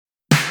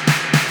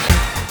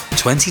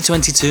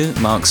2022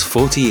 marks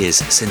 40 years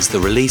since the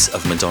release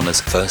of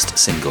Madonna's first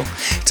single.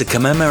 To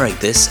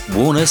commemorate this,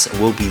 Warner's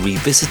will be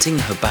revisiting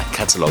her back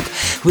catalogue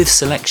with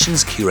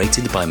selections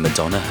curated by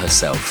Madonna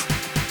herself.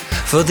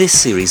 For this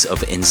series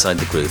of Inside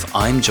the Groove,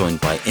 I'm joined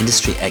by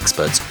industry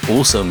experts,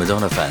 also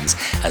Madonna fans,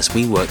 as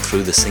we work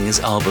through the singer's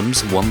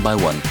albums one by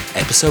one,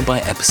 episode by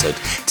episode,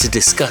 to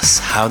discuss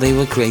how they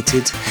were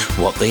created,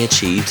 what they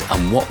achieved,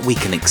 and what we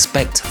can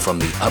expect from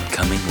the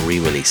upcoming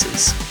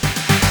re-releases.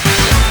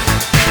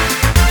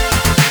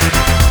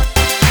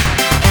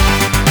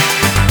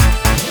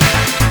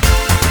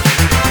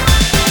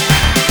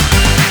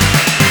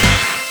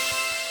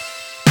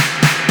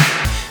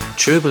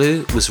 True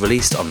Blue was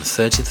released on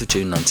 30th of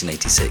June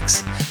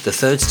 1986. The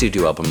third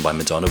studio album by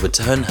Madonna would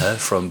turn her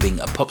from being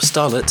a pop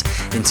starlet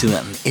into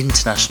an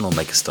international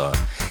megastar,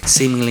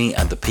 seemingly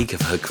at the peak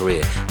of her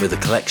career with a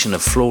collection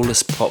of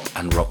flawless pop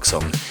and rock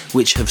songs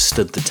which have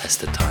stood the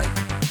test of time.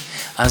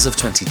 As of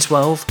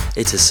 2012,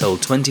 it has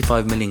sold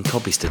 25 million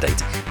copies to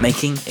date,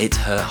 making it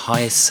her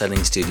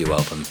highest-selling studio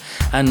album,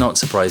 and not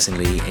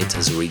surprisingly, it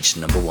has reached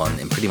number one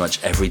in pretty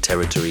much every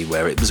territory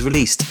where it was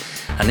released,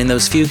 and in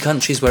those few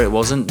countries where it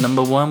wasn't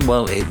number one,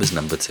 well, it was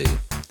number two.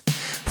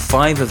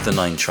 5 of the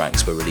 9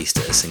 tracks were released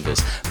as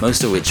singles,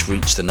 most of which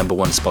reached the number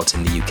one spot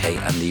in the UK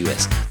and the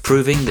US,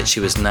 proving that she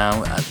was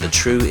now at the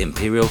true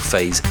imperial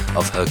phase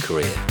of her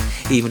career,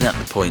 even at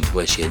the point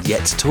where she had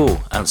yet to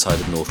tour outside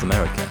of North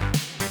America.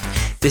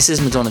 This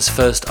is Madonna's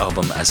first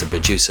album as a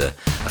producer,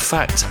 a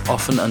fact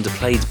often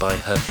underplayed by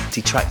her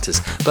detractors,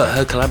 but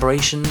her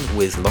collaboration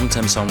with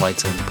long-term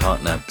songwriter and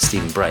partner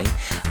Stephen Bray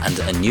and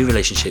a new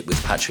relationship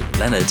with Patrick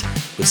Leonard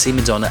would see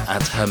Madonna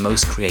at her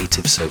most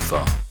creative so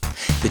far.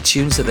 The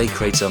tunes that they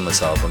created on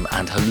this album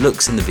and her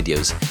looks in the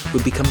videos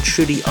would become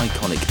truly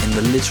iconic in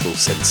the literal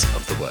sense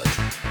of the word.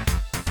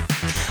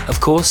 Of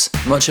course,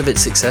 much of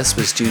its success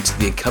was due to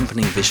the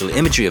accompanying visual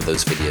imagery of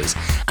those videos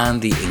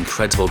and the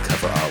incredible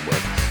cover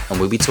artwork, and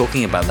we'll be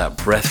talking about that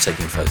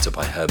breathtaking photo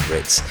by Herb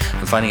Ritts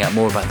and finding out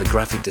more about the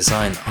graphic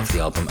design of the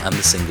album and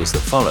the singles that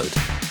followed.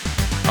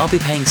 I'll be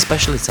paying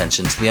special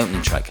attention to the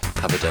opening track,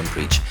 Papa Don't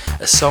Preach,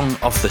 a song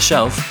off the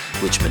shelf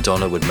which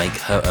Madonna would make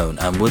her own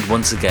and would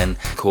once again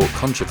court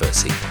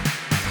controversy.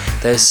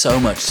 There's so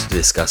much to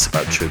discuss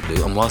about True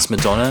Blue, and whilst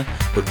Madonna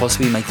would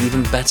possibly make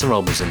even better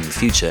albums in the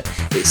future,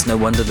 it's no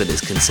wonder that it's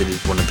considered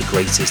one of the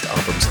greatest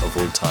albums of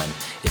all time,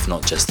 if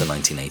not just the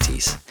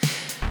 1980s.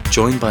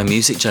 Joined by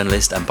music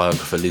journalist and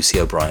biographer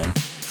Lucy O'Brien,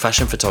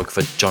 fashion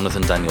photographer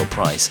Jonathan Daniel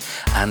Price,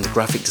 and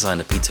graphic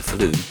designer Peter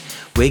Falloon,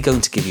 we're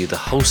going to give you the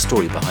whole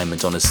story behind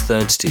Madonna's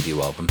third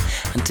studio album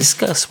and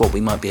discuss what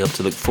we might be able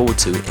to look forward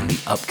to in the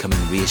upcoming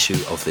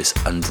reissue of this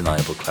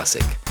undeniable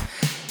classic.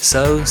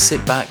 So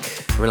sit back,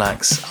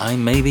 relax, I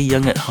may be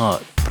young at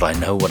heart, but I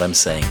know what I'm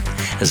saying,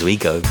 as we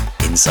go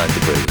inside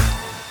the groove.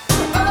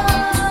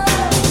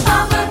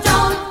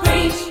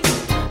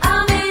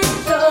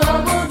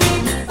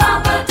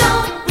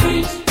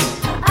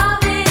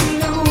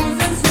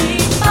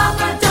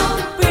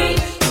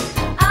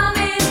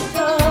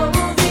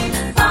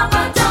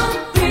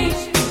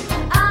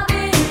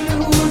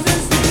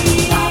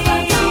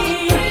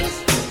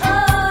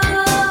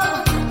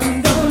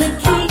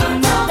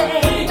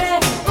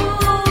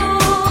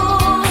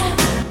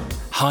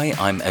 Hi,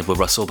 I'm Edward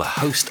Russell, the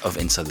host of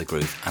Inside the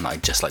Groove, and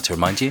I'd just like to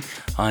remind you,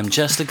 I'm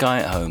just a guy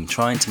at home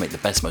trying to make the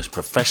best, most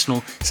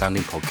professional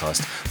sounding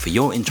podcast for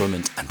your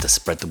enjoyment and to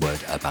spread the word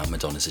about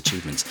Madonna's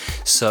achievements.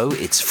 So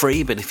it's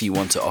free, but if you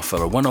want to offer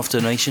a one-off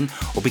donation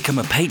or become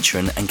a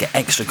patron and get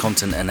extra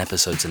content and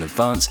episodes in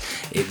advance,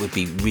 it would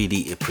be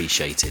really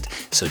appreciated.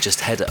 So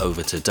just head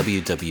over to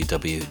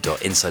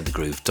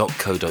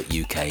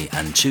www.insidethegroove.co.uk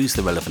and choose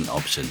the relevant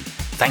option.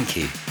 Thank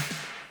you.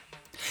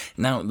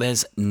 Now,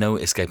 there's no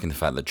escaping the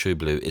fact that True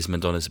Blue is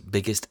Madonna's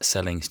biggest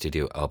selling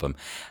studio album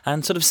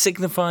and sort of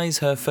signifies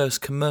her first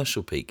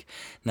commercial peak.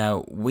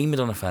 Now, we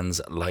Madonna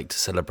fans like to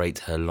celebrate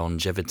her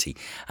longevity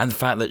and the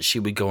fact that she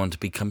would go on to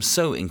become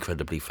so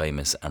incredibly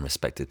famous and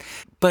respected.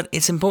 But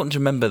it's important to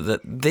remember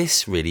that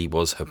this really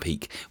was her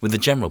peak with the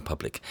general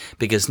public,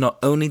 because not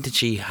only did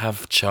she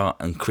have chart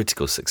and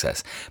critical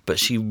success, but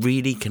she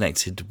really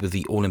connected with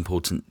the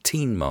all-important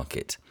teen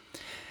market.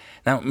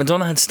 Now,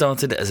 Madonna had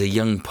started as a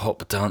young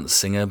pop dance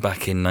singer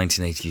back in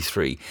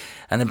 1983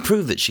 and had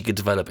proved that she could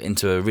develop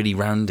into a really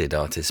rounded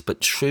artist,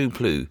 but True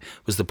Blue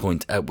was the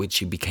point at which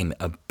she became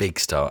a big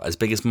star, as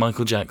big as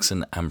Michael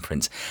Jackson and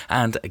Prince,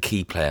 and a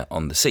key player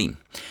on the scene.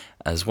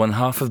 As one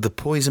half of the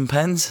Poison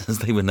Pens, as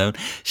they were known,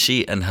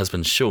 she and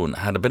husband Sean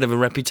had a bit of a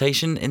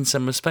reputation in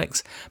some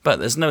respects,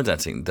 but there's no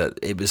doubting that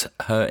it was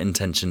her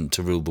intention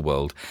to rule the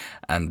world,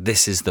 and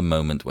this is the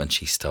moment when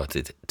she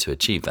started to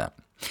achieve that.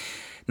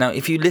 Now,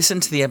 if you listen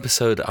to the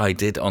episode I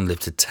did on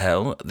Live to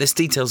Tell, this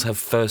details her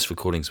first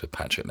recordings with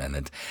Patrick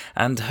Leonard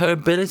and her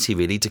ability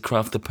really to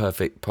craft the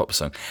perfect pop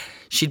song.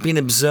 She'd been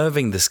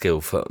observing the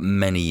skill for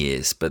many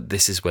years, but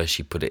this is where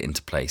she put it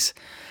into place.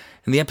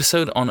 In the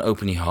episode on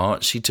Open Your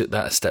Heart, she took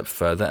that a step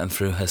further and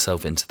threw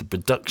herself into the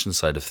production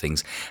side of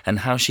things and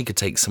how she could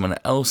take someone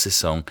else's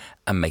song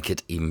and make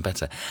it even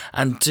better.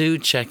 And do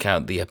check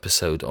out the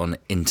episode on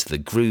Into the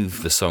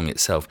Groove, the song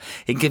itself.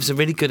 It gives a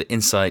really good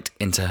insight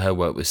into her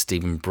work with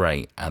Stephen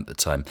Bray at the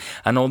time.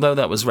 And although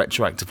that was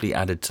retroactively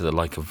added to the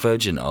Like a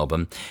Virgin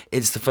album,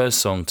 it's the first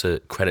song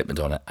to credit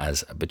Madonna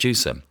as a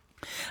producer.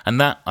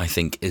 And that, I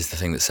think, is the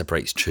thing that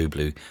separates True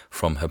Blue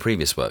from her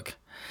previous work.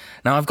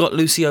 Now, I've got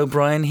Lucy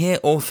O'Brien here,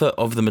 author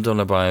of the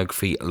Madonna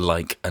biography,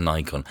 Like an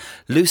Icon.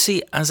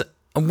 Lucy, as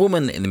a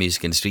woman in the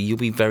music industry, you'll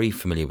be very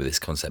familiar with this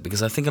concept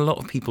because I think a lot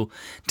of people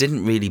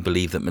didn't really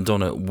believe that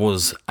Madonna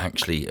was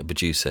actually a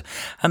producer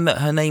and that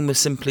her name was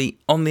simply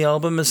on the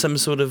album as some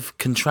sort of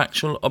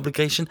contractual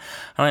obligation.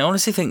 And I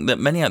honestly think that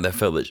many out there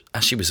felt that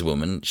as she was a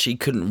woman, she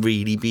couldn't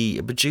really be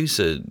a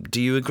producer. Do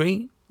you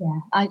agree?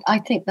 Yeah, I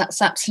think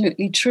that's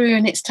absolutely true.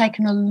 And it's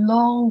taken a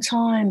long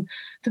time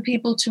for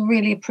people to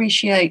really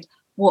appreciate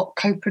what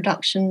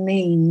co-production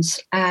means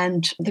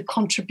and the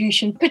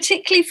contribution,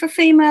 particularly for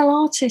female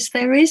artists.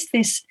 There is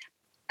this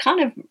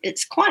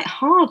it's quite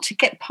hard to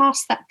get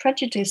past that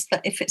prejudice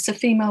that if it's a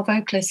female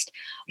vocalist,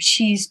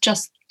 she's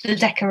just the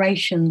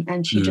decoration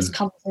and she just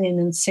comes in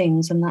and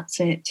sings and that's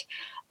it.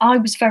 I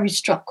was very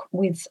struck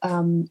with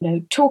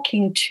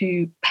talking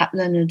to Pat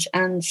Leonard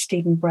and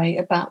Stephen Bray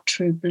about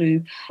True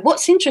Blue.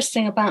 What's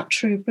interesting about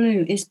True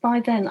Blue is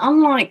by then,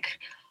 unlike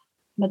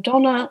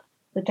Madonna,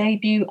 the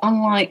debut,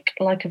 unlike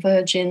Like a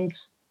Virgin,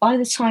 by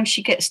the time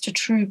she gets to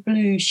True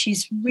Blue,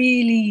 she's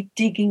really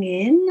digging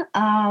in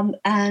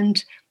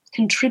and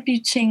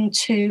contributing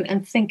to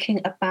and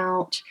thinking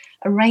about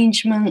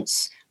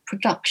arrangements,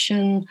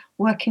 production,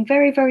 working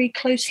very, very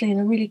closely in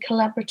a really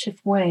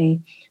collaborative way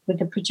with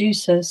the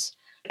producers.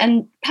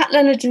 And Pat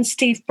Leonard and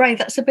Steve Bray,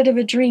 that's a bit of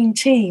a dream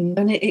team,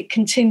 and it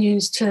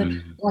continues to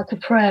Like a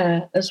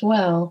Prayer as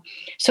well.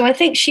 So I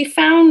think she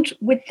found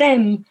with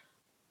them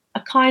a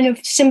kind of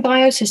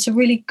symbiosis, a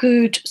really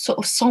good sort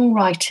of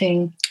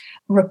songwriting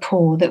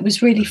rapport that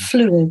was really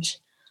fluid.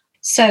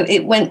 So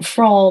it went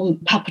from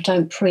Papa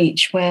Don't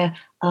Preach, where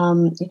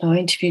I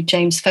interviewed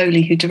James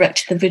Foley, who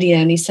directed the video,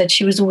 and he said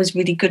she was always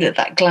really good at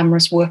that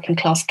glamorous working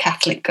class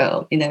Catholic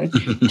girl, turning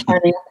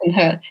up in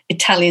her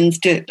Italians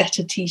Do It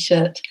Better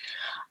t-shirt.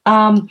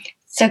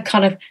 So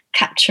kind of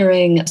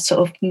capturing a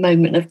sort of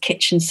moment of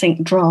kitchen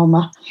sink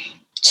drama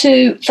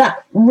to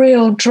that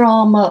real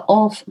drama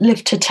of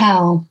Live to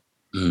Tell,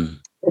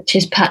 which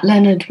is Pat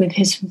Leonard with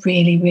his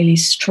really, really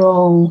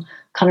strong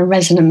kind of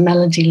resonant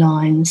melody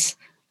lines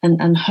and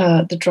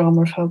the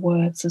drama of her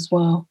words as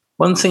well.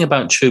 One thing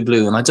about True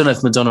Blue, and I don't know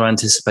if Madonna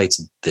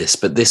anticipated this,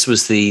 but this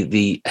was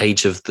the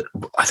age of,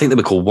 I think they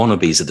were called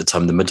wannabes at the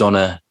time, the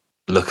Madonna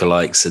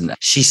lookalikes, and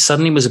she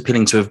suddenly was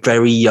appealing to a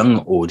very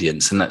young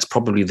audience, and that's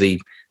probably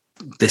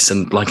this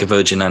and Like a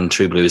Virgin and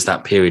True Blue is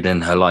that period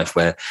in her life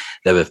where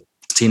there were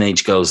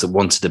teenage girls that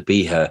wanted to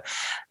be her.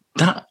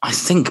 That, I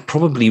think,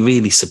 probably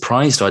really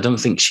surprised her. I don't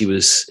think she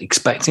was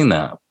expecting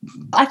that.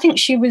 I think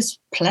she was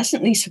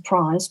pleasantly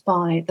surprised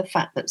by the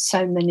fact that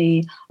so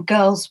many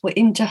girls were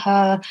into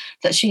her,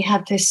 that she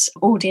had this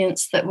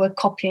audience that were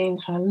copying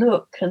her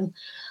look. And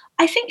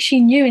I think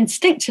she knew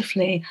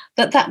instinctively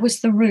that that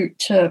was the route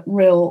to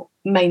real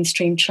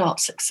mainstream chart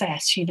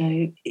success.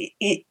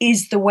 It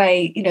is the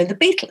way,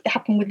 it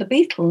happened with the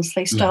Beatles.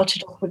 They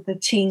started off with the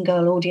teen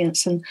girl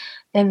audience and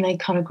then they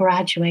kind of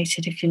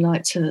graduated, if you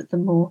like, to the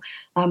more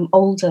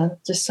older,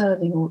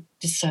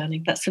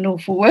 discerning, that's an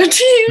awful word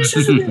to use,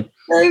 isn't it?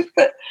 No,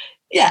 but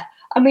yeah,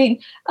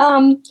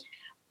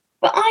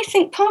 but I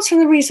think part of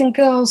the reason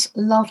girls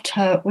loved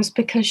her was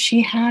because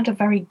she had a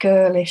very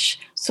girlish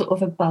sort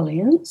of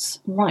ebullience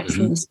right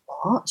from the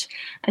start.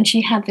 And she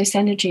had this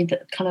energy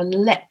that kind of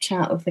leapt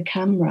out of the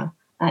camera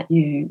at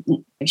you.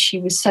 She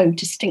was so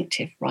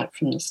distinctive right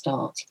from the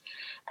start.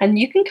 And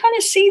you can kind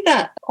of see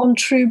that on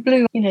True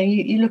Blue.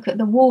 You look at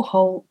the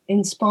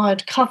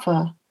Warhol-inspired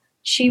cover.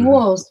 She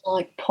was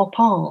like pop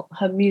art.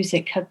 Her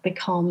music had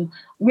become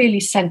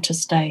really centre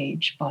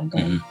stage by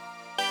then.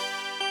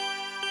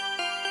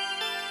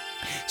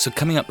 So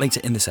coming up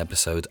later in this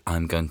episode,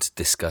 I'm going to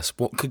discuss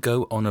what could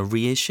go on a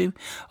reissue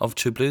of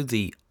True Blue,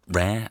 the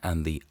rare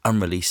and the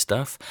unreleased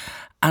stuff.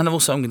 And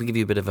also I'm going to give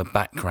you a bit of a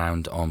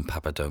background on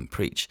Papa Don't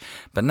Preach.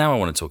 But now I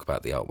want to talk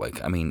about the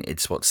artwork.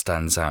 It's what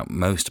stands out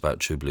most about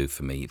True Blue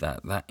for me,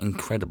 that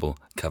incredible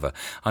cover.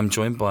 I'm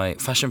joined by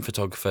fashion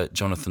photographer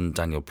Jonathan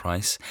Daniel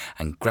Price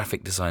and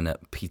graphic designer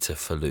Peter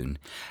Falloon.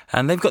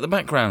 And they've got the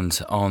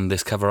background on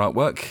this cover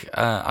artwork.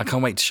 I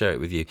can't wait to share it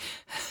with you.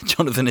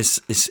 Jonathan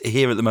is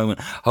here at the moment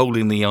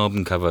holding the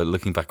album cover,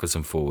 looking backwards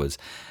and forwards.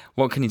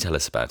 What can you tell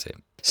us about it?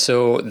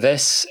 So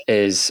this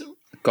is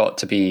got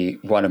to be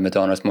one of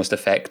Madonna's most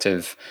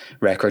effective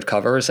record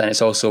covers, and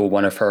it's also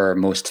one of her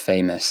most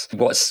famous.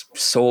 What's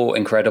so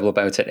incredible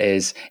about it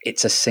is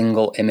it's a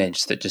single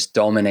image that just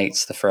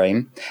dominates the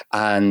frame,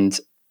 and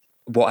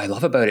what I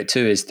love about it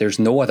too is there's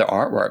no other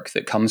artwork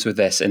that comes with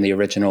this in the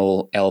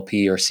original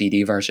LP or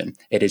CD version.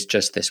 It is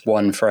just this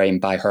one frame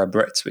by Herb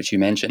Ritts, which you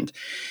mentioned.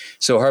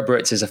 So Herb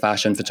Ritts is a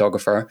fashion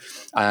photographer,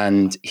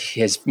 and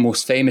his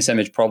most famous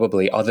image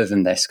probably, other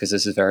than this, because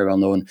this is very well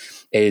known,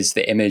 is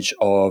the image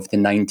of the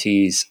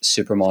 90s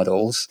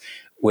supermodels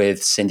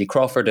with Cindy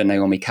Crawford and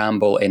Naomi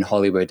Campbell in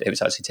Hollywood. It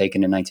was actually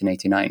taken in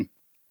 1989.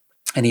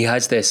 And he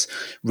has this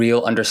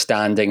real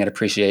understanding and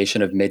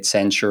appreciation of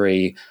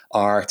mid-century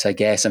art, I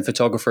guess, and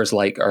photographers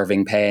like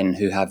Irving Penn,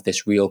 who have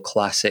this real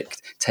classic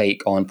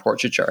take on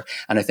portraiture.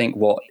 And I think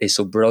what is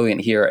so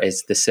brilliant here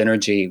is the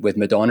synergy with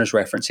Madonna's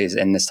references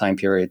in this time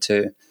period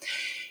too.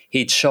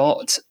 He'd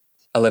shot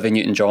Olivia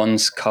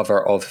Newton-John's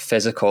cover of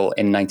Physical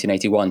in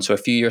 1981, so a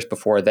few years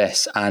before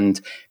this.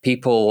 And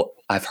people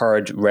I've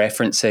heard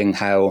referencing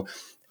how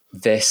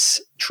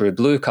this True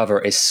Blue cover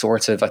is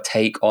sort of a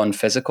take on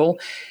Physical.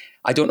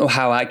 I don't know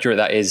how accurate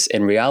that is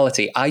in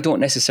reality. I don't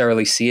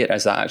necessarily see it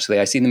as that, actually.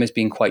 I see them as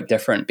being quite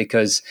different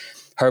because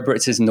Herb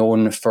Ritts is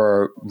known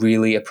for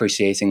really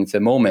appreciating the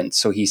moment.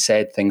 So he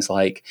said things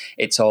like,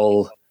 it's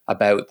all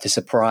about the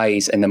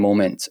surprise in the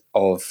moment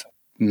of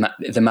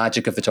the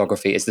magic of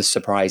photography is the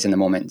surprise in the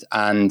moment.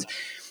 And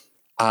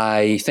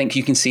I think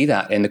you can see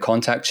that in the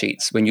contact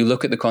sheets. When you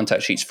look at the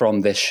contact sheets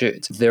from this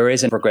shoot, there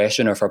is a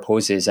progression of her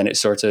poses and it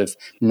sort of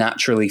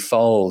naturally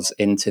falls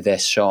into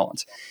this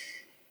shot.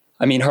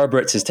 I mean, Herb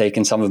Ritts has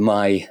taken some of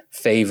my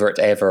favorite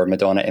ever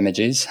Madonna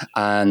images,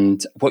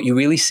 and what you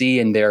really see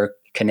in their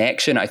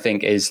connection, I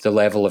think, is the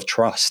level of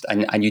trust.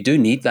 And you do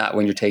need that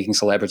when you're taking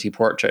celebrity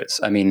portraits.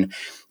 I mean,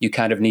 you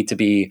kind of need to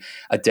be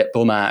a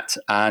diplomat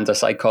and a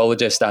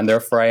psychologist and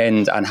their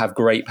friend and have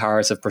great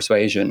powers of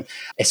persuasion,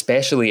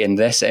 especially in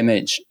this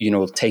image, you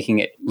know, looking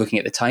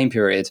at the time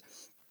period.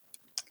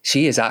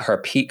 She is at her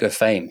peak of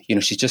fame. You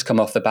know, she's just come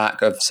off the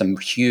back of some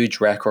huge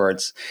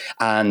records,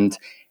 and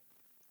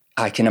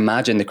I can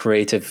imagine the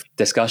creative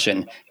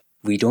discussion.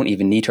 We don't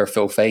even need her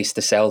full face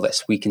to sell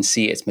this. We can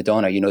see it's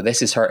Madonna. You know,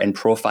 this is her in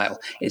profile.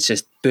 It's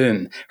just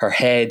boom, her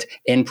head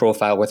in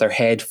profile with her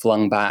head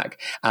flung back.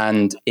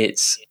 And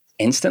it's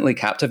instantly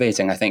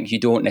captivating. I think you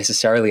don't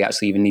necessarily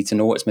actually even need to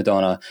know it's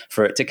Madonna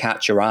for it to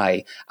catch your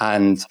eye.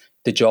 And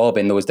the job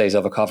in those days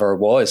of a cover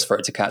was for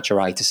it to catch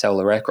your eye to sell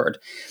the record.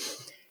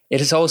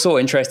 It is also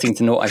interesting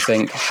to note, I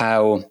think,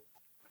 how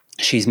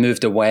she's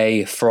moved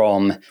away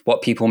from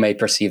what people may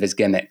perceive as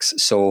gimmicks.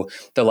 So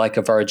the Like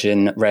a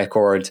Virgin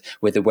record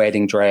with the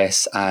wedding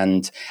dress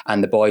and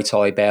the boy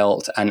toy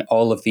belt and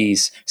all of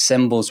these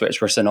symbols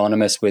which were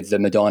synonymous with the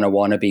Madonna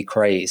wannabe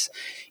craze.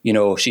 You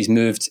know, she's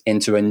moved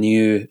into a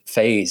new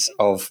phase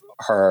of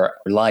her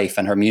life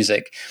and her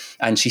music.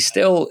 And she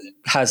still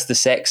has the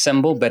sex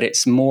symbol, but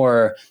it's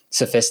more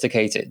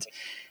sophisticated.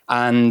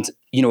 And,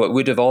 you know, it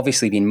would have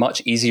obviously been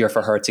much easier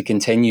for her to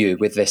continue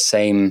with this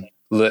same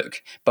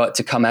look, but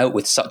to come out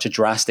with such a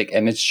drastic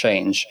image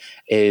change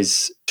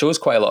shows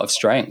quite a lot of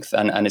strength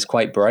and it's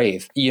quite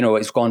brave. You know,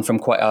 it's gone from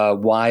quite a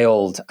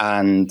wild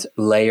and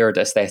layered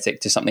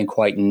aesthetic to something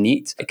quite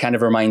neat. It kind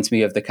of reminds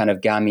me of the kind of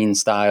gamine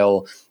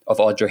style of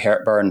Audrey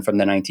Hepburn from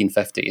the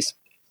 1950s.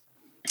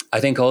 I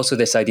think also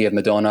this idea of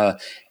Madonna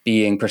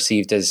being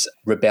perceived as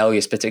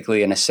rebellious,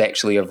 particularly in a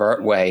sexually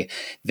overt way,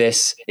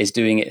 this is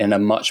doing it in a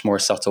much more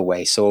subtle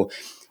way. So,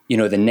 you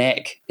know, the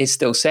neck is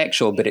still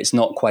sexual, but it's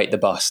not quite the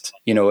bust.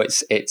 You know,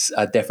 it's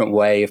a different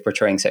way of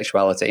portraying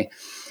sexuality.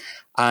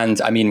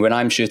 And I mean, when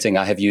I'm shooting,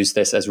 I have used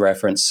this as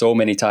reference so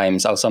many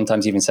times. I'll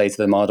sometimes even say to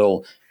the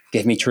model,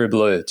 give me True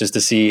Blue, just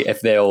to see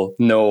if they'll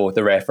know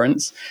the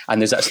reference.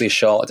 And there's actually a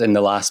shot in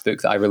the last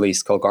book that I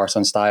released called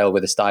Garçon Style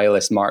with the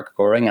stylist Mark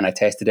Goring, and I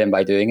tested him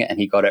by doing it, and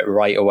he got it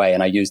right away,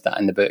 and I used that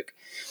in the book.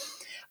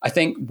 I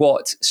think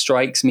what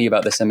strikes me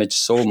about this image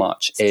so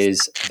much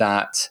is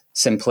that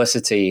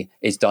simplicity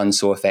is done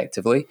so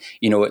effectively.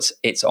 You know,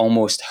 it's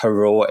almost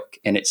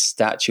heroic in its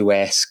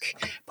statuesque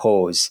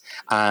pose.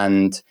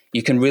 And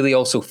you can really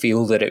also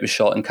feel that it was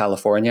shot in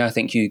California. I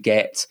think you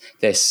get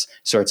this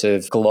sort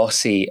of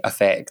glossy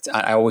effect.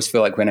 I always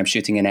feel like when I'm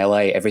shooting in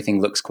LA, everything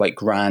looks quite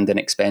grand and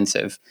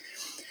expensive.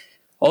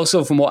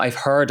 Also, from what I've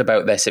heard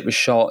about this, it was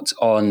shot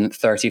on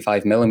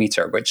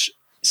 35mm, which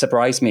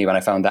surprised me when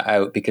I found that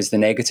out because the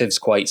negative's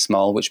quite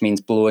small, which means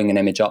blowing an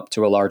image up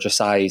to a larger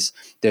size,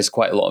 there's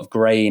quite a lot of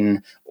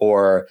grain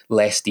or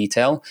less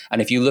detail.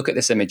 And if you look at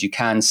this image, you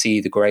can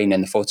see the grain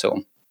in the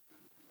photo.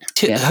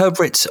 Yeah. Herb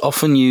Ritts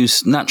often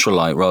use natural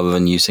light rather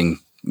than using,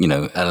 you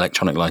know,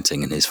 electronic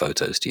lighting in his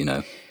photos, do you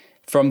know?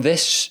 From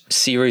this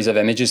series of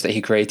images that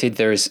he created,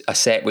 there's a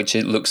set which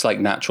it looks like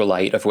natural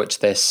light, of which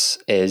this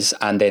is,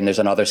 and then there's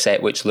another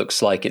set which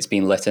looks like it's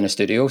been lit in a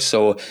studio.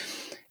 So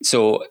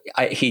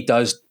he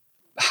does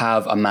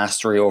have a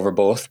mastery over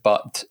both,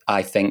 but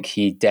I think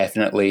he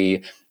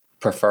definitely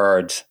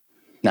preferred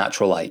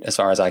natural light as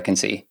far as I can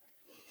see.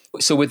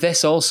 So with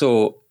this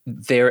also,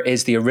 there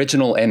is the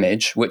original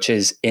image, which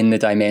is in the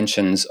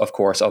dimensions, of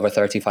course, of a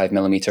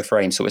 35mm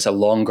frame. So it's a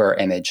longer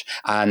image.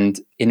 And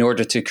in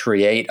order to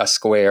create a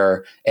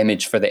square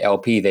image for the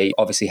LP, they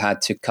obviously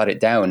had to cut it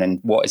down. And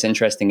what is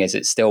interesting is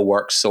it still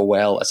works so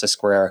well as a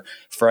square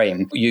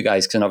frame. You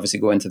guys can obviously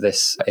go into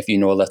this if you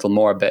know a little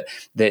more, but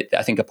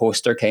I think a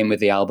poster came with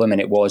the album,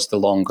 and it was the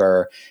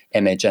longer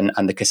image, and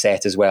the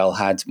cassette as well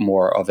had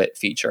more of it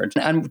featured.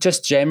 And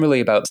just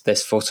generally about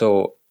this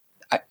photo,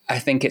 I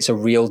think it's a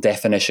real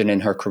definition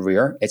in her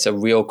career. It's a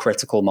real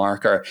critical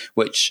marker,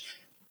 which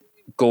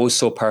goes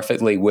so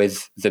perfectly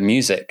with the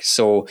music.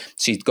 So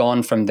she's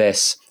gone from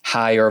this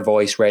higher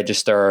voice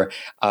register,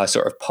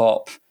 sort of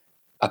pop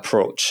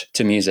approach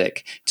to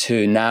music,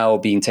 to now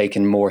being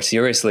taken more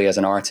seriously as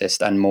an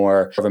artist and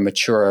more of a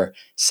mature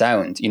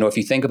sound. You know, if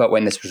you think about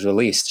when this was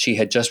released, she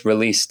had just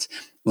released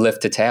Live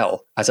to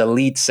Tell as a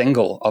lead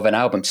single of an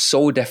album,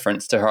 so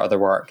different to her other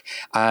work.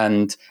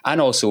 And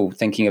also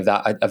thinking of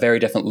that, a very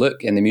different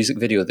look in the music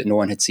video that no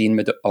one had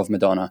seen of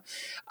Madonna.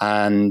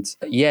 And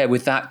yeah,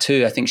 with that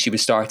too, I think she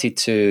was started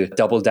to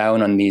double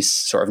down on these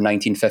sort of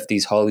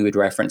 1950s Hollywood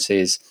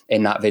references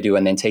in that video,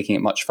 and then taking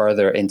it much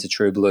further into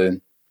True Blue.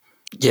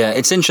 Yeah,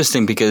 it's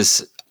interesting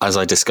because, as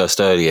I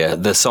discussed earlier,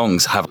 the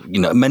songs have,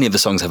 many of the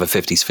songs have a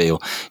 50s feel.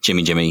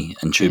 Jimmy Jimmy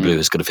and True Blue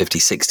has got a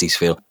 50s, 60s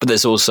feel. But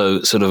there's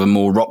also sort of a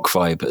more rock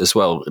vibe as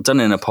well, done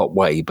in a pop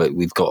way, but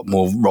we've got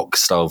more rock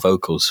style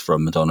vocals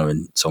from Madonna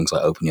in songs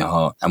like Open Your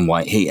Heart and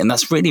White Heat. And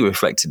that's really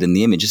reflected in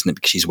the image, isn't it?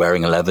 Because she's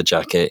wearing a leather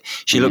jacket.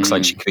 She looks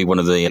like she could be one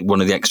of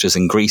the extras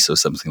in Grease or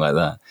something like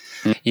that.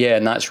 Yeah,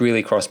 and that's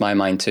really crossed my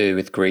mind too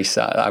with Grease.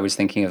 I was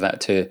thinking of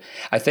that too.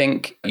 I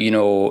think,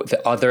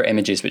 the other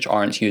images which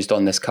aren't used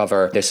on this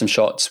cover, there's some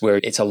shots where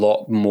it's a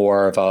lot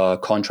more of a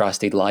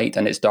contrasted light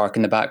and it's dark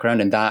in the background,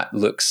 and that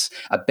looks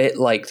a bit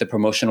like the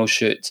promotional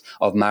shoot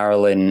of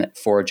Marilyn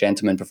for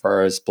Gentleman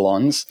Prefers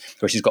Blondes,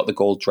 where she's got the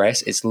gold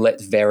dress. It's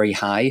lit very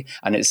high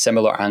and it's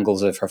similar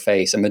angles of her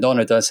face. And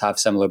Madonna does have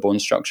similar bone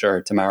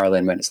structure to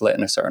Marilyn when it's lit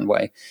in a certain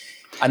way.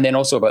 And then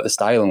also about the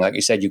styling, like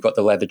you said, you've got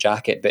the leather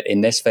jacket, but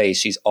in this phase,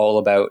 she's all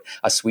about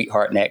a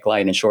sweetheart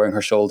neckline and showing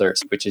her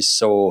shoulders, which is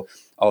so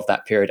of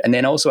that period. And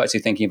then also actually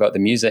thinking about the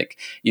music,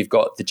 you've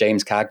got the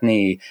James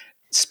Cagney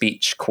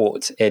speech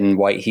quote in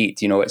White Heat.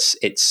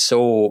 It's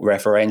so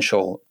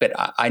referential, but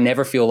I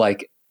never feel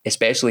like,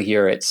 especially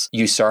here, it's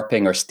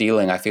usurping or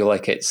stealing. I feel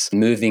like it's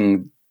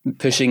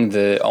pushing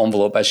the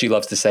envelope, as she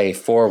loves to say,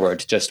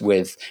 forward, just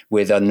with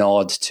a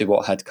nod to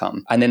what had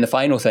come. And then the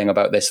final thing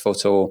about this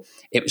photo,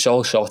 it was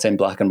all shot in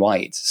black and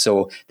white.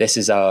 So this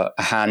is a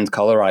hand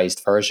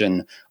colorized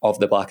version of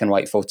the black and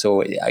white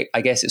photo. I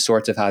guess it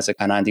sort of has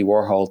an Andy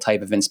Warhol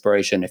type of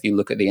inspiration. If you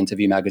look at the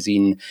Interview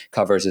magazine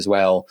covers as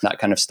well, that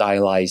kind of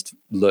stylized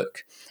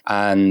look.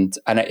 And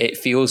it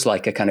feels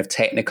like a kind of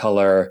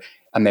Technicolor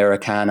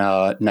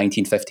Americana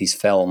 1950s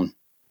film.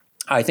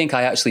 I think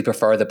I actually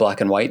prefer the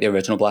black and white, the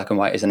original black and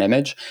white as an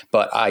image,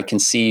 but I can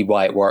see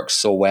why it works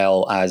so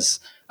well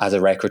as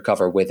a record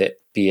cover with it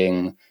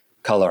being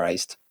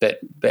colorized.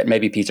 But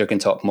maybe Peter can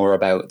talk more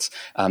about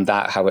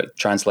that, how it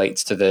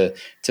translates to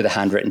the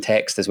handwritten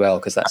text as well,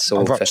 because that's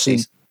so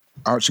 50s.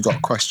 I actually got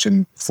a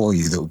question for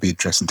you that would be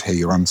interesting to hear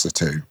your answer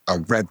to. I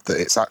read that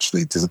it's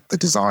actually the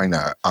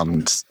designer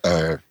and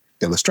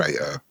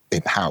illustrator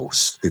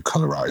in-house who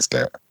colorized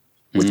it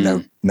with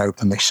no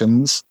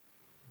permissions.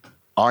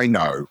 I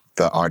know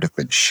that I'd have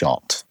been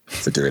shot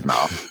for doing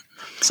that.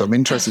 So I'm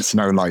interested to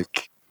know,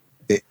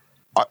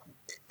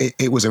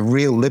 it was a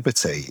real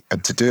liberty,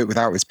 and to do it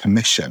without his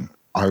permission,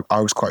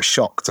 I was quite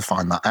shocked to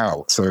find that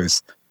out. So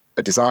as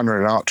a designer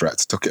and art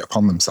director took it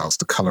upon themselves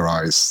to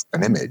colorize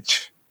an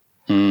image.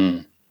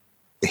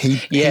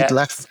 He'd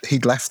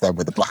left them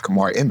with a black and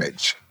white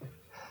image.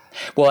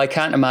 Well, I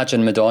can't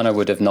imagine Madonna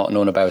would have not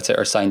known about it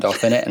or signed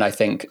off in it. And I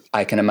think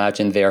I can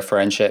imagine their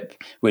friendship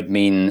would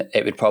mean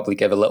it would probably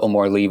give a little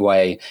more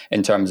leeway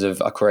in terms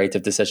of a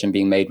creative decision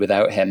being made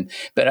without him.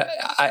 But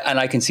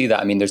I can see that.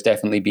 I mean, there's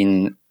definitely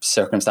been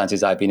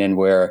circumstances I've been in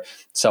where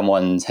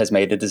someone has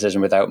made a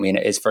decision without me, and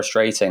it is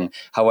frustrating.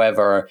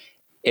 However,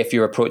 if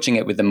you're approaching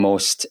it with the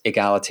most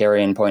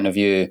egalitarian point of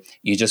view,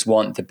 you just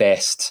want the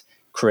best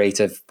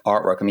creative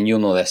artwork. I mean, you'll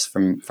know this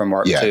from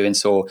work too. And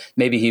so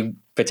maybe he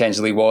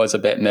potentially was a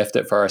bit miffed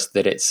at first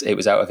that it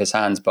was out of his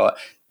hands, but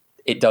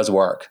it does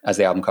work as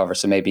the album cover.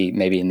 So maybe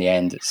in the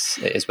end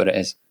it is what it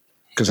is.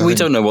 We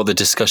don't know what the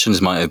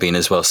discussions might have been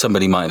as well.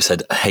 Somebody might have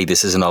said, hey,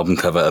 this is an album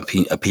cover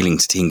appealing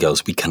to teen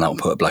girls. We cannot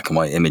put a black and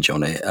white image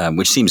on it,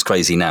 which seems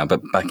crazy now,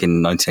 but back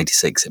in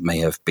 1986, it may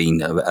have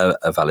been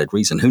a valid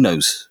reason. Who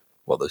knows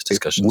what those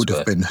discussions were. It would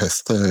have been her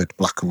third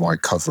black and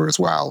white cover as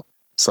well.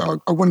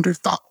 So I wonder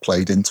if that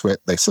played into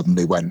it. They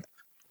suddenly went,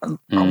 oh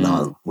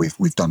no,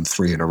 we've done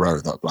 3 in a row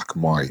that are black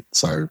and white.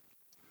 So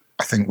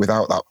I think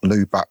without that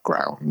blue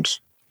background,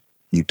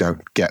 you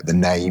don't get the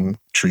name.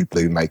 True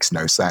Blue makes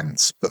no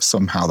sense, but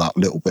somehow that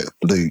little bit of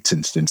blue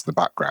tinted into the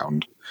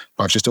background.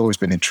 But I've just always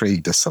been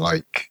intrigued as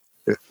to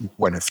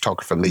when a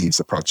photographer leaves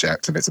a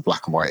project and it's a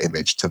black and white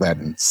image, to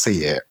then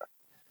see it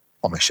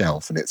on a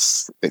shelf, and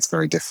it's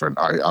very different.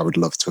 I would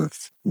love to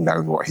have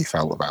known what he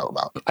felt about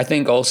that. I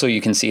think also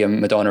you can see a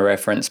Madonna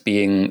reference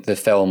being the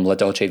film La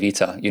Dolce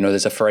Vita. You know,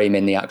 there's a frame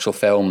in the actual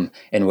film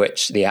in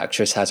which the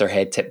actress has her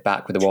head tipped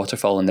back with a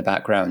waterfall in the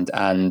background,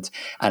 and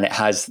it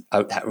has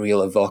that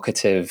real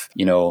evocative,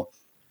 you know,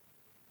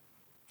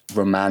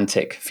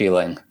 romantic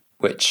feeling,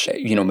 which,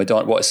 you know,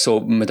 Madonna's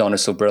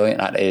so brilliant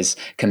at is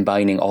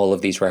combining all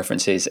of these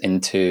references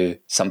into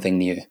something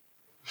new.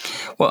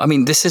 Well, I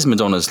mean, this is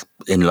Madonna's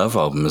In Love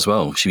album as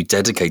well. She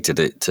dedicated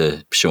it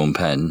to Sean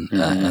Penn,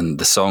 and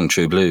the song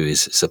True Blue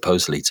is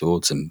supposedly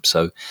towards him.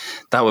 So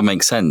that would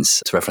make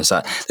sense to reference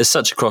that. There's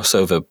such a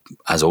crossover,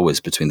 as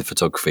always, between the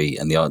photography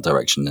and the art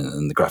direction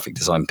and the graphic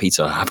design.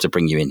 Peter, I have to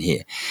bring you in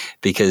here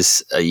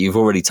because you've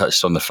already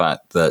touched on the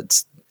fact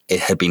that it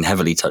had been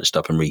heavily touched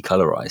up and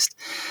recolorized.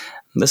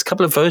 There's a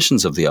couple of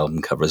versions of the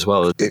album cover as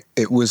well.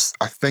 It was,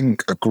 I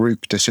think, a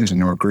group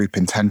decision or a group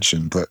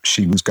intention that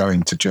she was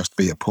going to just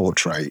be a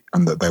portrait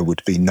and that there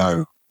would be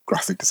no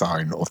graphic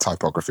design or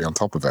typography on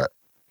top of it,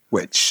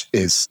 which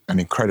is an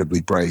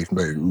incredibly brave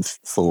move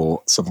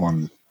for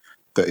someone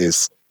that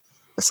is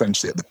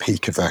essentially at the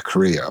peak of their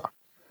career.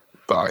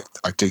 But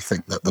I do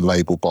think that the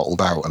label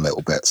bottled out a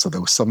little bit. So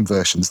there were some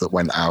versions that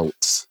went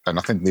out, and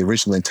I think the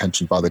original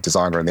intention by the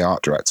designer and the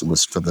art director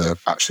was for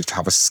actually to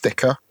have a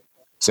sticker.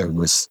 So it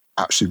was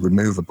actually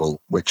removable,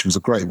 which was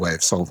a great way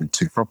of solving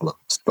two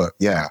problems. But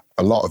yeah,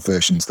 a lot of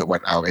versions that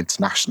went out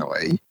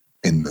internationally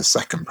in the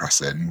second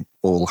pressing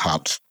all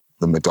had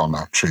the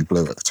Madonna True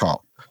Blue at the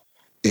top.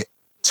 It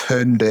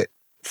turned it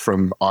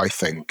from, I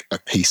think, a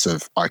piece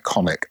of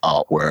iconic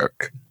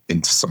artwork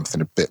into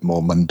something a bit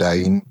more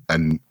mundane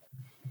and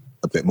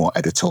a bit more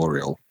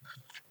editorial.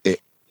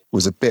 It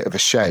was a bit of a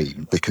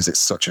shame because it's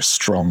such a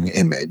strong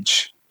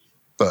image,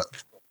 but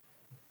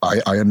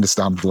I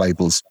understand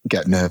labels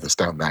get nervous,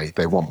 don't they?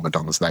 They want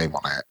Madonna's name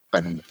on it.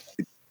 And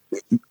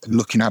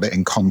looking at it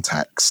in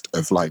context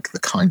of like the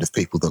kind of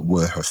people that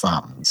were her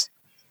fans,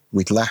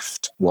 we'd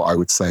left what I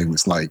would say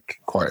was like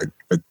quite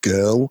a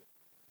girl.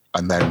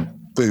 And then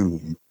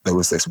boom, there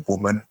was this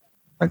woman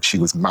and she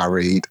was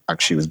married and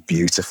she was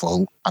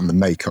beautiful and the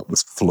makeup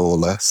was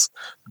flawless.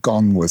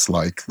 Gone was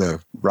like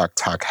the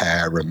ragtag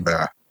hair and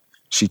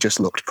she just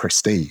looked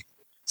pristine.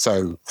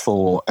 So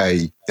for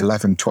a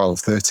 11,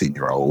 12,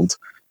 13-year-old,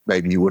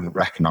 maybe you wouldn't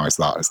recognize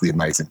that as the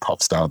amazing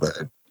pop star that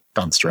had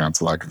danced around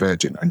to Like a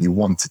Virgin, and you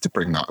wanted to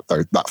bring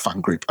that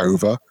fan group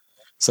over.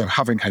 So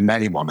having her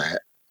name on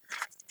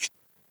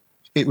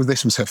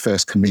this was her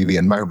first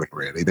chameleon moment,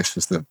 really. This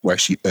was where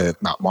she earned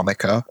that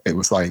moniker. It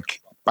was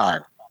like, bang,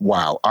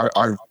 wow.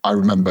 I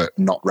remember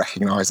not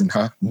recognizing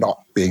her,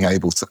 not being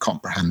able to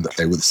comprehend that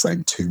they were the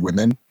same two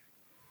women.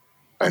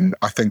 And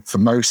I think for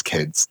most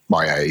kids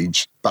my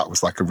age, that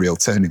was like a real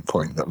turning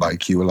point, that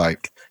like you were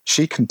like,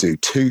 she can do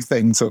two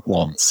things at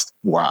once.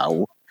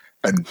 Wow.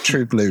 And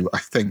True Blue, I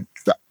think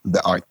that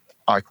the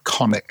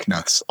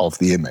iconicness of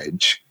the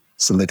image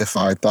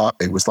solidified that.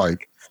 It was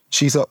like,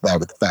 she's up there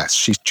with the best.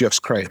 She's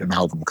just created an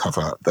album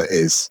cover that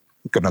is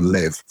going to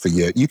live for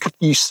years.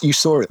 You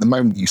saw it the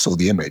moment you saw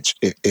the image.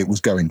 It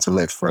was going to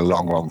live for a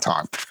long, long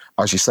time.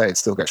 As you say, it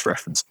still gets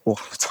referenced all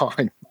the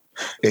time.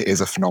 It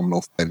is a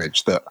phenomenal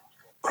image that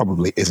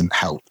probably isn't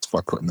helped by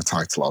putting the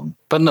title on.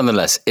 But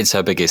nonetheless, it's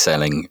her biggest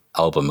selling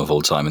album of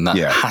all time, and that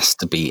has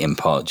to be in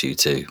part due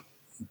to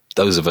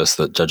those of us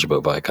that judge a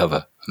book by a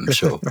cover, I'm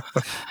sure.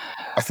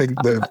 I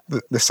think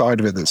the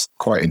side of it that's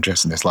quite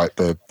interesting is like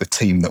the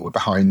team that were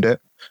behind it.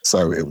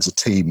 So it was a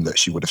team that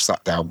she would have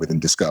sat down with and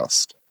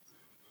discussed.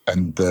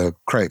 And the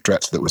creative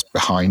director that was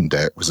behind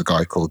it was a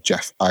guy called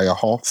Jeff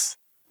Eyerhoff.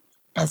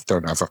 I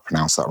don't know if I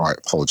pronounced that right.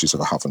 Apologies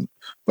if I haven't.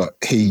 But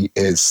he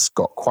is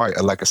got quite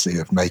a legacy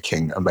of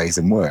making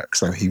amazing work.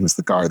 So he was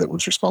the guy that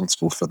was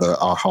responsible for the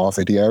Aha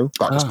video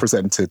that was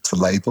presented to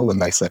label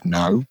and they said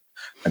no.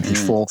 And he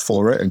fought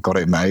for it and got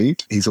it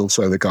made. He's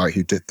also the guy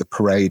who did the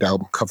Parade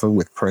album cover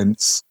with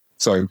Prince.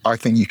 So I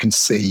think you can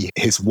see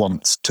his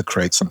want to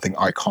create something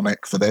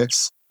iconic for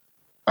this.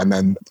 And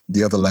then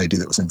the other lady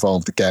that was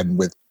involved again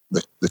with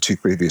the two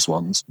previous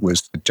ones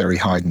was Jerry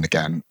Hayden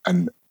again.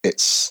 And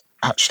it's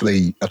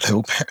actually a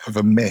little bit of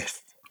a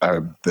myth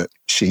that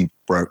she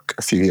broke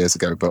a few years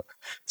ago, but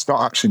it's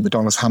not actually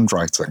Madonna's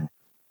handwriting.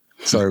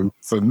 So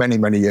for many,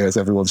 many years,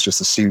 everyone's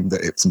just assumed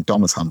that it's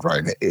Madonna's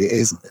handwriting. It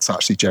isn't. It's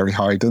actually Jerry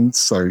Hayden's.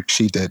 So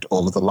she did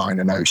all of the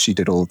liner notes. She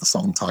did all of the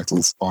song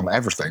titles on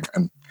everything.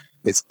 And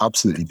it's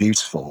absolutely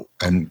beautiful.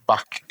 And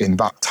back in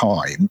that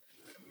time,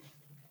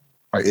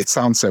 it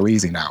sounds so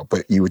easy now,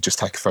 but you would just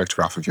take a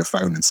photograph of your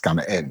phone and scan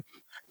it in.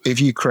 If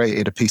you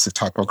created a piece of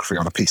typography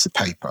on a piece of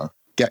paper,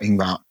 getting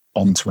that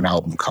onto an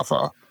album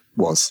cover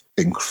was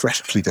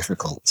incredibly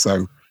difficult.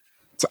 So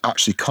to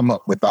actually come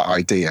up with that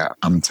idea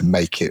and to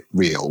make it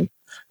real,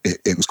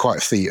 it was quite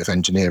a feat of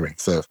engineering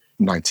for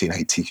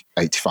 1980,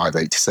 85,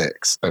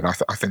 86. And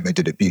I think they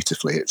did it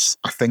beautifully.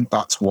 I think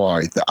that's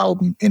why the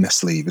album Inner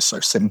Sleeve is so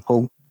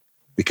simple,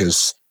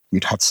 because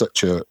you'd had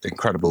such an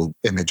incredible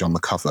image on the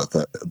cover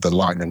that the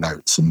liner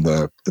notes and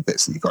the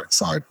bits that you got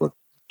inside were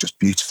just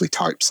beautifully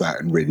typeset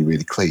and really,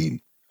 really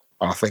clean.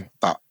 And I think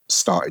that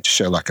started to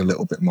show like a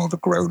little bit more of a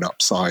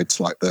grown-up side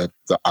to like the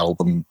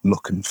album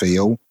look and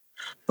feel.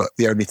 But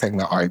the only thing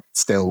that I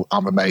still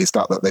am amazed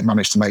at, that they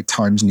managed to make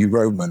Times New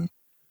Roman,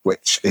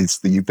 which is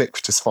the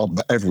ubiquitous font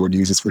that everyone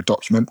uses for a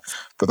document,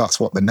 but that's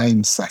what the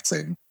name's set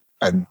in.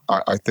 And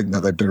I think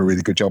that they've done a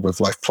really good job of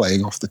like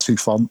playing off the two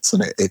fonts,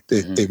 and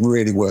it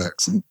really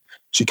works. And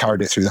she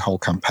carried it through the whole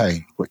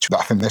campaign, which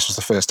I think this was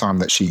the first time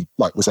that she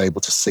like was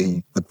able to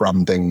see the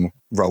branding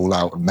roll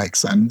out and make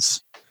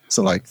sense.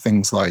 So like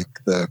things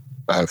like the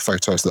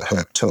photos that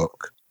Herb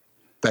took,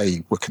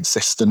 they were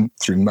consistent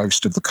through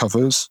most of the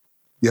covers.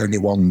 The only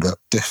one that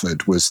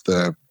differed was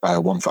the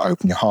one for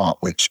Open Your Heart,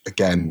 which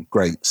again,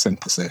 great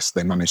synthesis.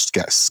 They managed to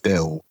get a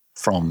still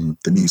from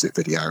the music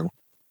video,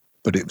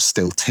 but it was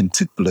still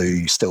tinted blue.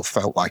 You still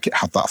felt like it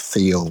had that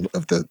feel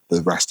of the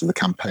rest of the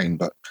campaign.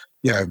 But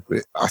yeah,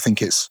 I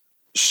think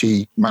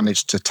she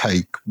managed to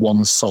take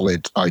one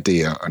solid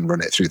idea and run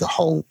it through the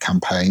whole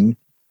campaign.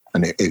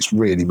 And it's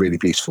really, really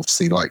beautiful to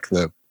see like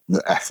the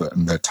effort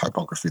and the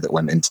typography that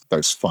went into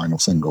those final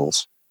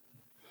singles.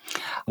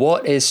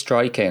 What is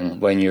striking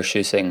when you're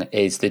shooting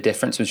is the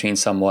difference between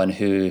someone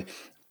who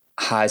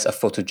has a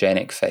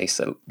photogenic face,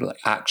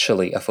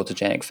 actually a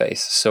photogenic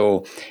face.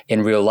 So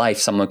in real life,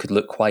 someone could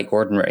look quite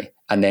ordinary.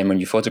 And then when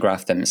you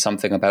photograph them,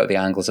 something about the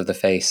angles of the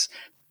face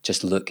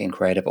just look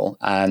incredible.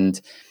 And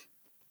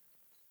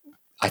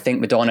I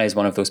think Madonna is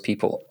one of those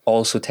people,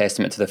 also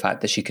testament to the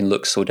fact that she can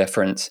look so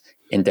different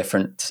in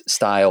different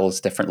styles,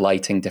 different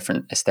lighting,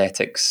 different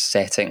aesthetics,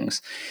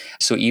 settings.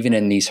 So even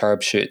in these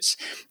Herb shoots,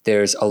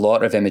 there's a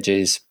lot of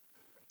images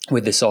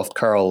with the soft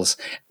curls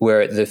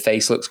where the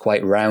face looks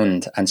quite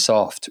round and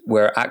soft,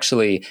 where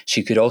actually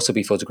she could also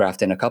be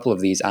photographed in a couple of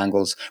these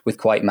angles with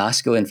quite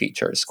masculine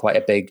features, quite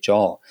a big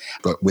jaw.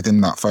 But within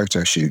that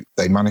photo shoot,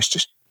 they managed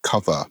to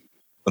cover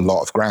a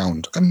lot of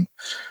ground. And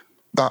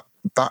that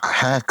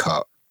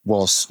haircut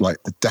was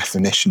like the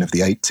definition of the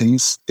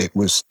 80s. It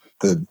was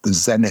the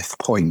zenith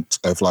point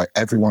of like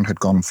everyone had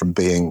gone from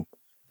being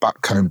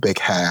backcomb, big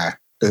hair,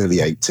 early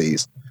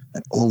 80s,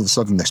 and all of a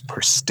sudden this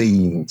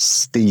pristine,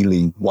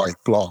 steely white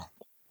blonde.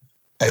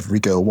 Every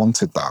girl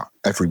wanted that.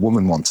 Every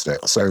woman wanted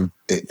it. So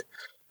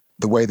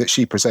the way that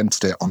she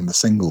presented it on the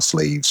single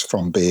sleeves,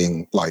 from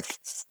being like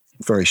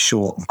very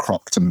short and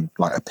cropped and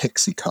like a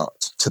pixie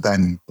cut, to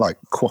then like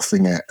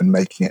quaffing it and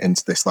making it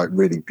into this like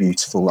really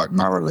beautiful like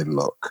Marilyn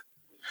look.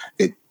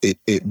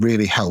 It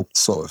really helped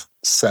sort of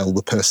sell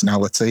the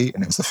personality.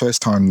 And it was the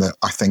first time that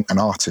I think an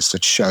artist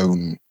had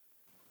shown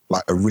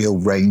like a real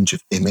range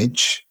of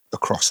image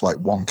across like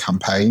one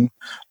campaign.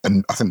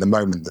 And I think the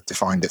moment that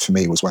defined it for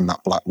me was when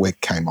that black wig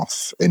came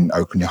off in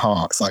Open Your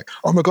Heart. It's like,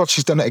 oh my God,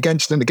 she's done it again.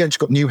 She's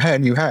got new hair.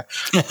 No,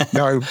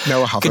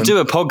 I haven't. Could do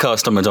a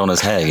podcast on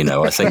Madonna's hair, you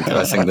know. I think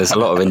there's a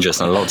lot of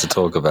interest and a lot to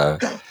talk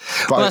about.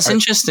 Well, that's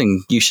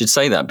interesting. You should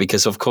say that,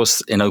 because of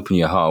course in Open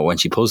Your Heart, when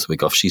she pulls the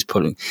wig off, she's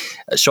putting,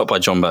 shot by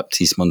John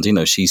Baptiste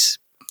Mondino, she's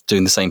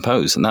doing the same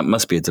pose. And that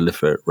must be a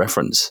deliberate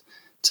reference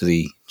to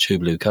the True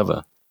Blue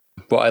cover.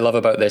 What I love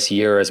about this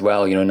year as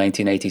well,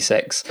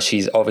 1986,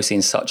 she's obviously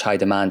in such high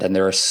demand, and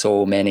there are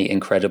so many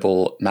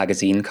incredible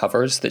magazine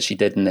covers that she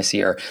did in this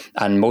year.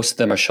 And most of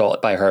them are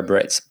shot by Herb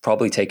Ritts,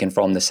 probably taken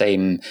from the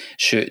same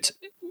shoot,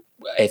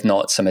 if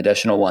not some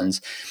additional ones.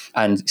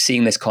 And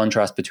seeing this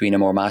contrast between a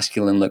more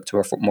masculine look to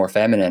a more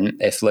feminine,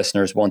 if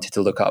listeners wanted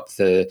to look up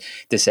the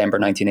December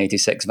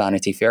 1986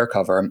 Vanity Fair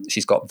cover,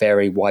 she's got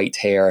very white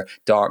hair,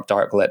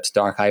 dark lips,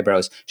 dark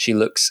eyebrows. She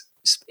looks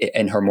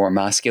in her more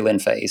masculine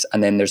phase.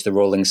 And then there's the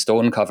Rolling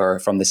Stone cover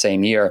from the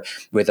same year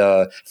with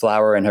a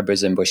flower in her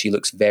bosom where she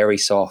looks very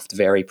soft,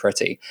 very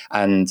pretty.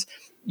 And,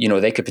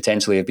 they could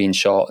potentially have been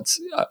shot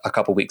a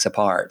couple weeks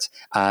apart,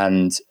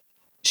 and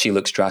she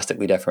looks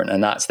drastically different.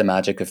 And that's the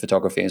magic of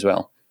photography as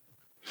well.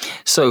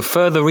 So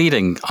further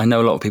reading, I know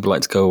a lot of people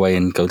like to go away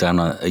and go down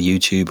a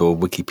YouTube or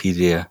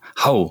Wikipedia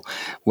hole.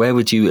 Where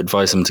would you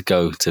advise them to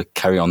go to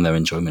carry on their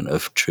enjoyment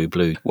of True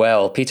Blue?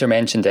 Well, Peter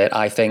mentioned it.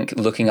 I think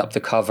looking up the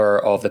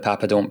cover of the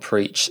Papa Don't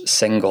Preach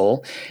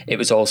single, it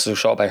was also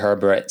shot by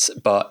Herb Ritts,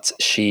 but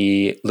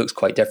she looks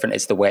quite different.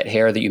 It's the wet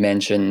hair that you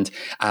mentioned.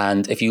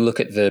 And if you look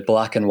at the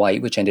black and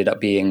white, which ended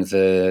up being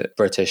the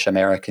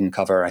British-American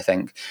cover, I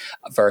think,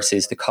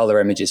 versus the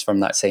color images from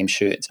that same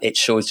shoot, it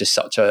shows just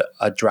such a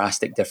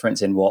drastic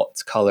difference in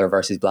what color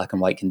versus black and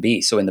white can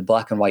be. So in the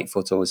black and white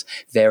photos,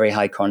 very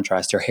high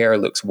contrast. Her hair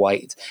looks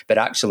white, but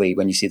actually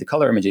when you see the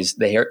color images,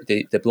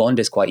 the blonde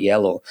is quite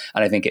yellow,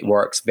 and I think it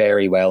works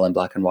very well in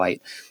black and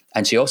white.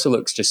 And she also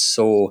looks just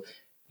so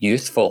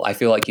youthful. I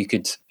feel like you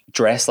could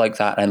dress like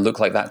that and look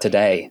like that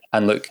today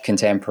and look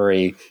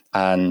contemporary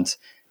and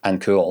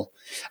cool.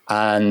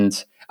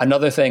 And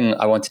another thing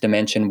I wanted to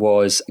mention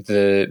was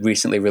the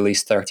recently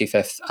released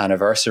 35th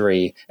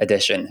anniversary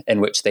edition, in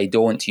which they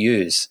don't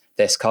use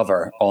this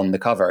cover on the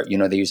cover.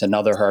 They use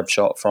another Herb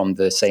shot from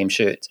the same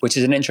shoot, which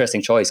is an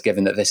interesting choice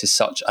given that this is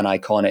such an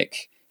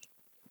iconic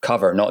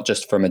cover, not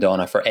just for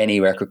Madonna, for any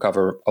record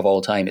cover of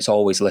all time. It's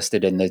always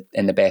listed in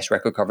the best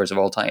record covers of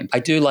all time. I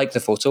do like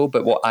the photo,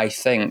 but what I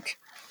think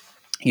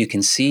you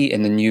can see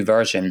in the new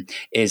version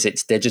is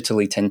it's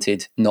digitally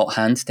tinted, not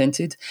hand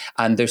tinted.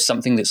 And there's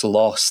something that's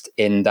lost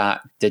in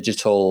that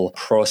digital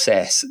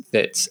process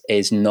that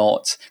is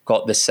not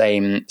got the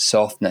same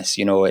softness.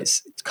 You know,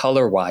 it's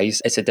color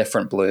wise, it's a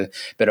different blue,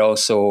 but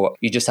also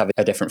you just have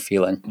a different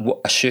feeling.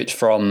 A shoot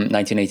from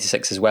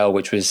 1986 as well,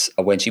 which was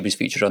when she was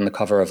featured on the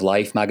cover of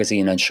Life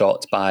magazine and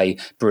shot by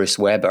Bruce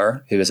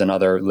Weber, who is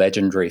another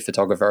legendary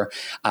photographer.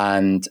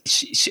 And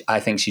I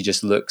think she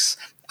just looks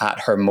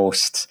at her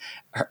most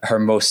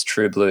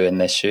true blue in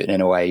this shoot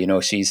in a way. You know,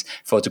 she's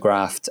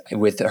photographed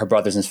with her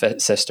brothers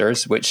and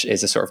sisters, which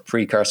is a sort of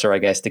precursor, I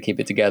guess, to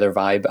Keep It Together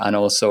vibe. And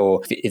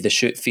also the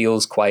shoot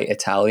feels quite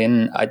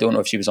Italian. I don't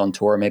know if she was on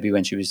tour maybe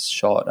when she was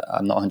shot.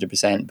 I'm not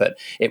 100%, but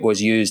it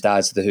was used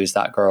as the Who's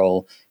That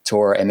Girl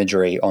tour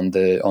imagery on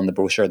the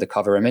brochure, the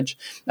cover image.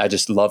 I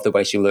just love the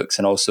way she looks,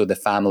 and also the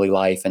family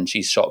life, and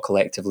she's shot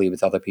collectively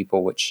with other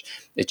people, which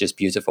is just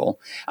beautiful.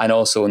 And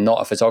also,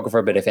 not a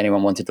photographer, but if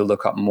anyone wanted to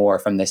look up more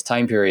from this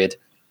time period,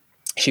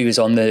 she was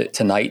on the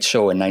Tonight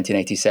Show in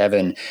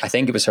 1987. I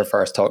think it was her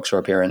first talk show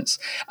appearance.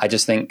 I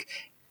just think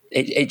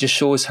it just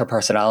shows her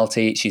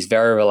personality. She's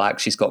very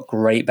relaxed. She's got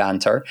great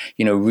banter,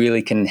 you know,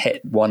 really can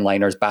hit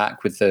one-liners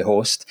back with the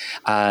host.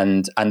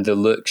 And the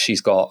look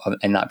she's got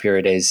in that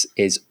period is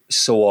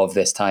so of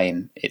this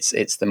time.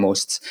 It's the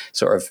most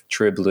sort of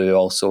true blue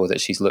also that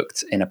she's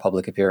looked in a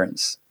public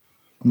appearance.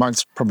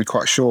 Mine's probably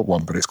quite a short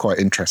one, but it's quite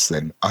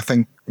interesting. I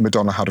think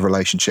Madonna had a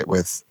relationship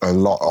with a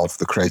lot of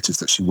the creators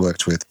that she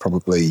worked with,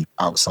 probably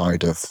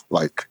outside of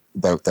like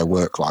their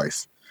work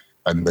life.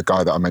 And the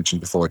guy that I mentioned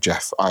before,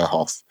 Jeff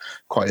Eierhoff,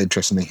 quite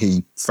interestingly,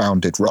 he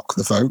founded Rock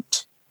the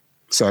Vote.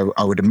 So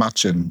I would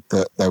imagine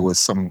that there was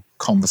some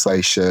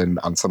conversation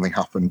and something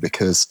happened,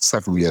 because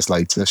several years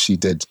later, she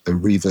did a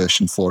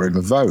reversion for him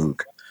of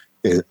Vogue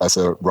as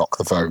a Rock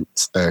the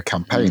Vote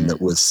campaign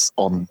that was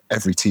on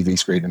every TV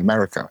screen in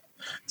America.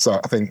 So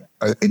I think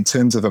in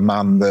terms of a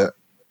man that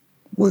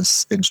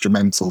was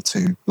instrumental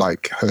to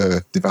like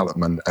her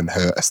development and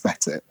her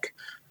aesthetic,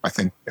 I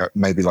think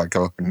maybe like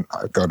go and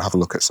have a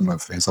look at some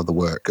of his other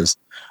work, because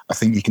I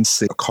think you can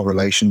see a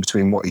correlation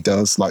between what he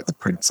does. Like the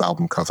Prince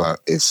album cover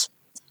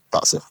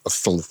that's a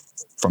full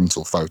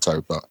frontal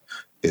photo, but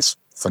it's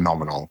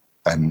phenomenal.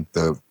 And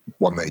the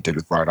one that he did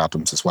with Bryan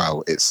Adams as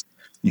well,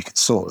 you can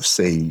sort of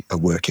see a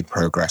work in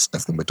progress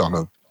of the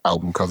Madonna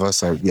album cover.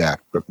 So yeah,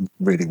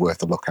 really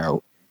worth a look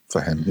out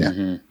for him. Yeah.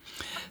 Mm-hmm.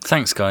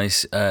 Thanks,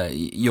 guys.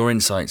 Your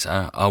insights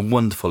are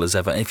wonderful as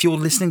ever. If you're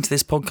listening to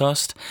this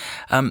podcast,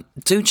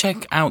 do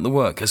check out the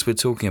work as we're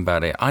talking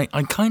about it. I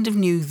kind of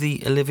knew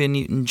the Olivia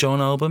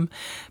Newton-John album,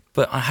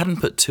 but I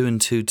hadn't put two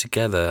and two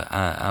together,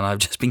 and I've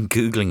just been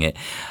Googling it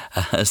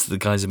as the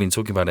guys have been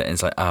talking about it, and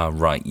it's like,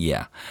 right,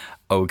 yeah.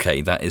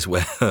 Okay, that is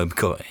where Herb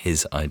got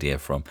his idea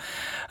from.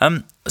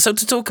 So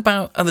to talk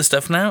about other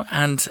stuff now,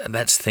 and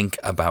let's think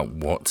about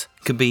what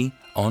could be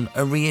on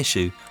a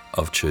reissue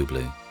of True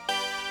Blue.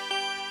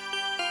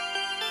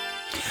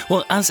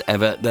 Well, as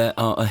ever, there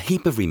are a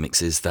heap of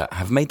remixes that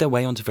have made their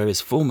way onto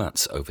various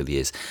formats over the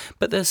years,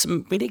 but there's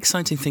some really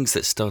exciting things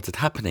that started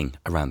happening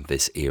around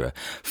this era.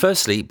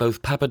 Firstly,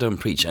 both Papa Don't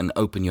Preach and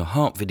Open Your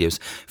Heart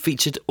videos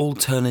featured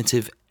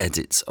alternative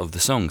edits of the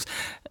songs.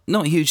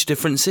 Not huge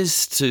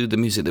differences to the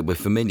music that we're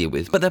familiar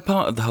with, but they're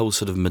part of the whole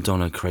sort of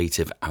Madonna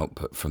creative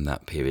output from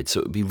that period, so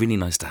it would be really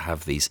nice to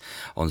have these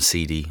on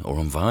CD or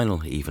on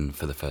vinyl even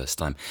for the first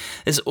time.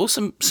 There's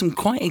also some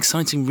quite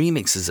exciting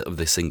remixes of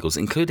the singles,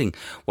 including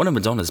one of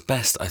Madonna's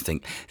best, I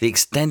think, the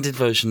extended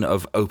version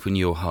of Open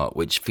Your Heart,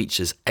 which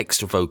features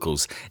extra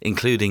vocals,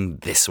 including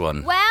this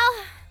one. Well,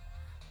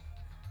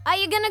 are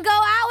you gonna go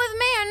out with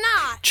me or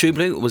not? True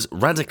Blue was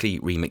radically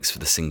remixed for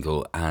the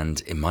single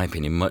and, in my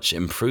opinion, much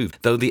improved,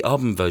 though the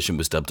album version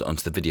was dubbed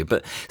onto the video.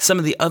 But some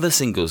of the other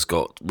singles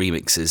got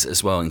remixes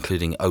as well,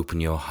 including Open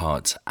Your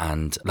Heart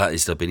and La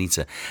Isla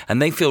Bonita.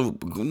 And they feel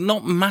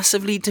not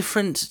massively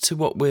different to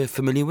what we're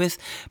familiar with,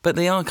 but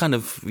they are kind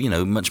of,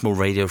 much more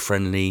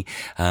radio-friendly,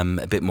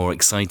 a bit more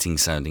exciting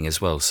sounding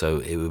as well. So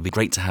it would be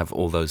great to have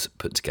all those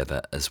put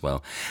together as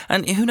well.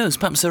 And who knows,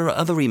 perhaps there are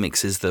other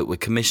remixes that were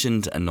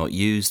commissioned and not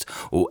used,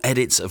 or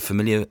edits of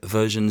familiar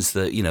versions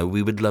that,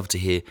 we would love to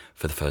hear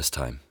for the first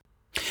time.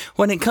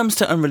 When it comes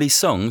to unreleased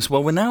songs,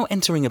 well, we're now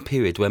entering a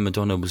period where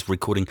Madonna was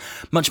recording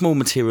much more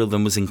material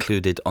than was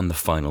included on the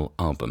final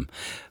album.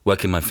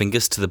 Working My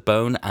Fingers to the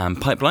Bone and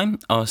Pipeline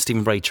are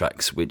Stephen Bray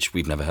tracks, which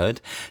we've never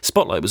heard.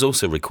 Spotlight was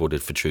also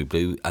recorded for True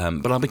Blue,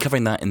 but I'll be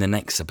covering that in the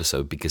next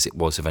episode because it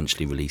was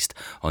eventually released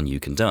on You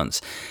Can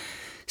Dance.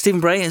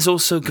 Stephen Bray has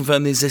also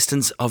confirmed the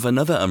existence of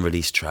another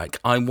unreleased track,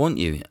 I Want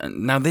You.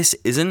 Now, this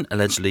isn't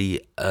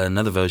allegedly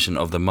another version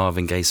of the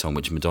Marvin Gaye song,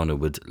 which Madonna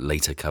would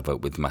later cover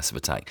with Massive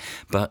Attack,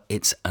 but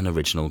it's an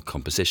original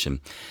composition.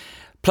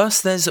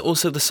 Plus, there's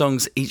also the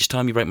songs Each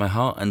Time You Break My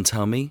Heart and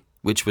Tell Me,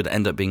 which would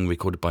end up being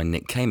recorded by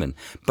Nick Kamen.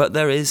 But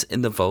there is,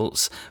 in the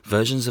vaults,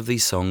 versions of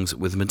these songs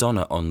with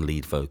Madonna on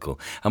lead vocal,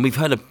 and we've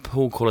heard a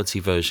poor quality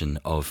version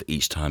of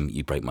Each Time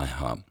You Break My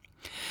Heart.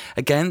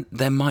 Again,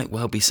 there might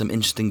well be some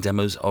interesting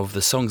demos of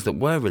the songs that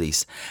were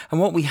released, and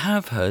what we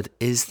have heard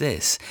is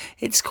this.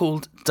 It's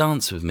called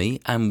Dance With Me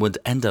and would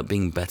end up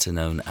being better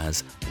known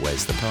as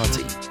Where's the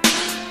Party?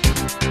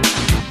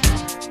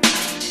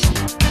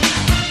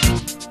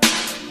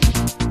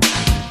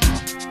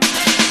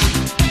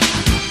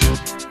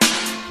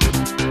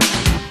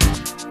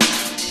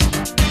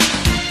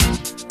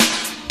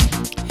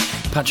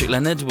 Patrick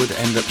Leonard would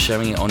end up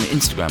sharing it on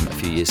Instagram a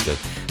few years ago.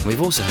 And we've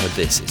also heard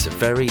this. It's a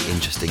very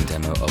interesting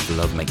demo of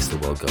Love Makes the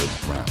World Go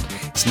Round.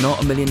 It's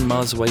not a million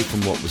miles away from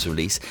what was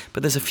released,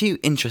 but there's a few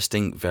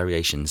interesting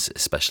variations,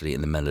 especially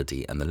in the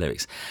melody and the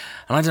lyrics.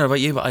 And I don't know about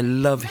you, but I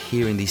love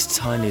hearing these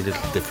tiny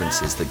little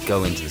differences that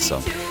go into the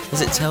song,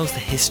 as it tells the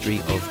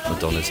history of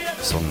Madonna's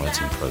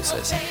songwriting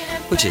process,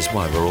 which is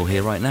why we're all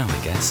here right now,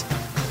 I guess.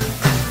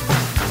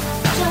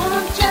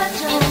 Don't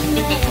judge a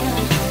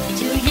man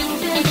till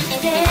you've been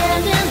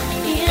standing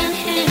in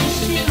his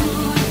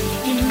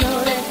shoes. You know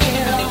that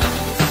they're all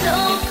so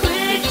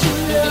quick to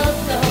look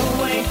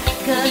away,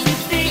 'cause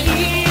it's the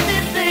easy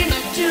thing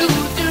to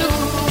do.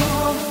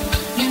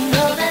 You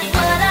know that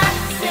what I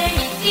say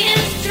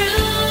is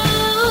true.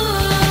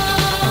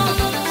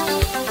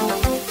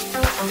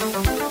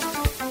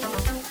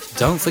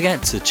 Don't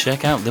forget to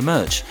check out the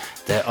merch.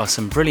 There are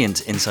some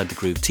brilliant Inside the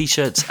Groove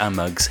t-shirts and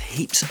mugs,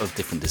 heaps of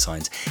different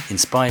designs,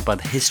 inspired by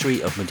the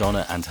history of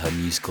Madonna and her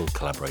musical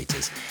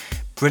collaborators.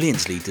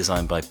 Brilliantly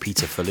designed by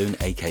Peter Falloon,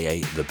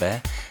 aka The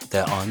Bear,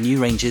 there are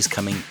new ranges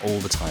coming all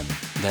the time.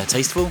 They're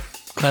tasteful,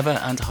 clever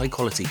and high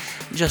quality,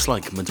 just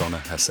like Madonna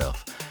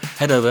herself.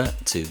 Head over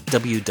to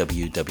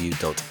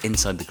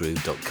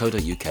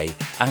www.insidethegroove.co.uk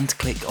and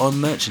click on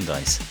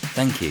merchandise.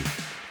 Thank you.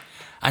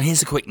 And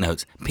here's a quick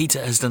note.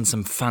 Peter has done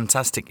some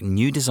fantastic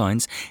new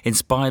designs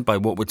inspired by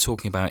what we're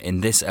talking about in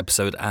this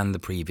episode and the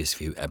previous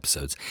few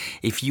episodes.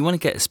 If you want to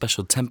get a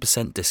special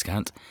 10%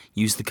 discount,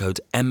 use the code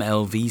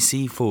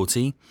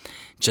MLVC40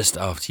 just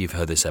after you've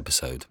heard this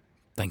episode.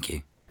 Thank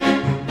you.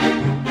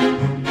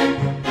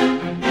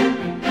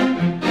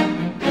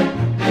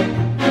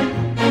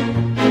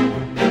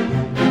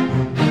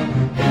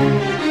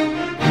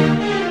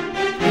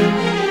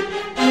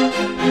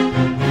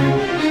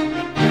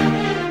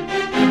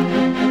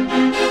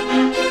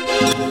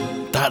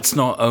 That's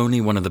not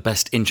only one of the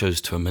best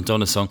intros to a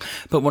Madonna song,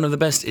 but one of the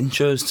best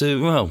intros to,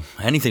 well,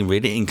 anything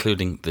really,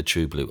 including the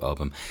True Blue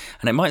album.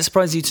 And it might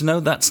surprise you to know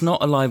that's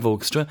not a live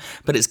orchestra,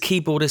 but it's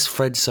keyboardist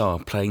Fred Saar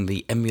playing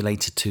the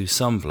Emulator 2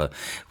 sampler,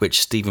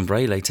 which Stephen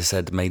Bray later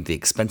said made the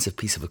expensive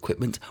piece of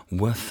equipment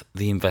worth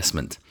the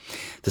investment.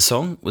 The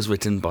song was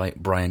written by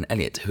Brian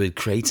Elliott, who had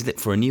created it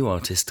for a new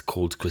artist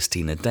called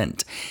Christina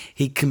Dent.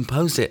 He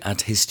composed it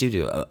at his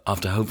studio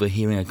after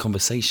overhearing a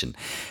conversation.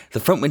 The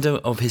front window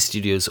of his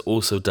studios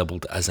also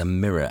doubled as a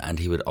mirror, and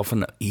he would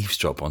often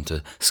eavesdrop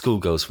onto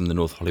schoolgirls from the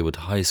North Hollywood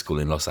High School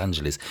in Los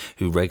Angeles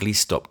who regularly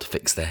stopped to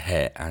fix their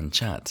hair and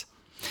chat.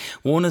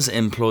 Warner's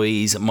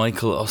employees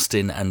Michael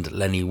Austin and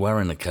Lenny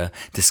Waronker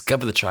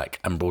discovered the track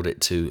and brought it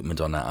to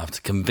Madonna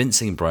after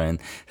convincing Brian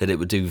that it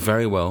would do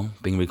very well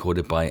being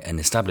recorded by an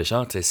established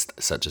artist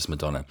such as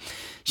Madonna.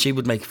 She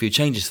would make a few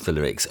changes to the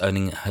lyrics,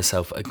 earning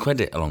herself a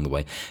credit along the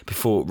way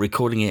before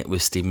recording it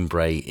with Stephen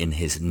Bray in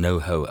his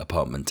NoHo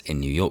apartment in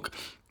New York.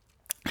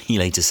 He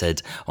later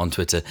said on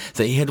Twitter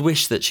that he had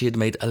wished that she had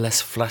made a less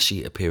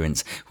flashy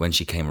appearance when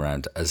she came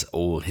around, as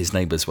all his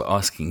neighbours were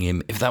asking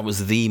him if that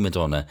was the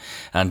Madonna,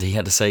 and he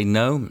had to say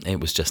no,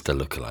 it was just a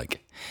lookalike.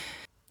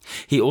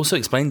 He also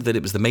explained that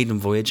it was the maiden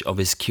voyage of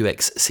his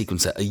QX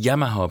sequencer, a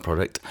Yamaha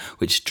product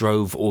which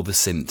drove all the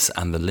synths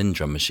and the Linn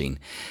drum machine.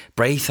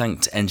 Bray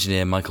thanked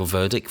engineer Michael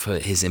Verdick for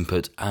his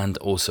input and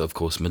also, of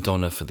course,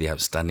 Madonna for the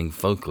outstanding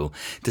vocal,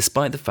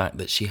 despite the fact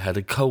that she had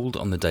a cold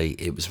on the day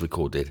it was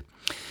recorded.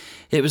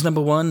 It was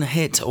number one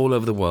hit all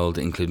over the world,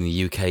 including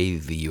the UK,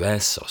 the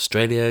US,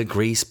 Australia,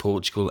 Greece,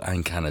 Portugal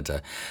and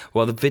Canada,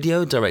 while the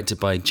video, directed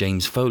by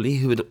James Foley,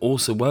 who had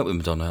also worked with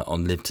Madonna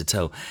on Live to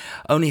Tell,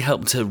 only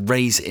helped to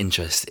raise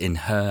interest in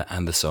her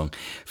and the song,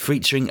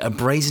 featuring a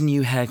brazen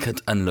new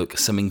haircut and look,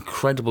 some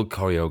incredible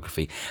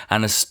choreography,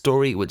 and a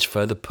story which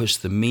further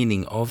pushed the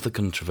meaning of the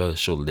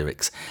controversial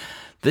lyrics.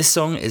 This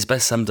song is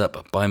best summed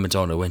up by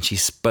Madonna when she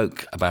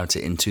spoke about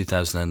it in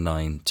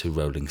 2009 to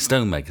Rolling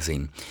Stone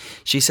magazine.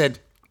 She said,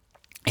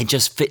 "It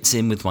just fits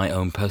in with my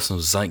own personal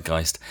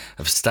zeitgeist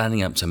of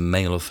standing up to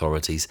male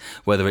authorities,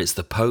 whether it's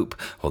the Pope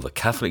or the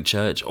Catholic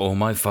Church or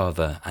my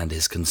father and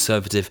his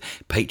conservative,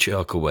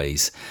 patriarchal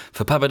ways.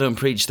 For Papa Don't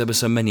Preach, there were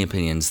so many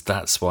opinions.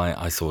 That's why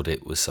I thought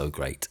it was so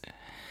great."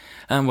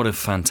 And what a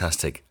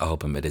fantastic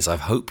album it is. I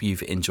hope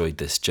you've enjoyed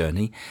this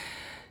journey.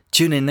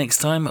 Tune in next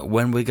time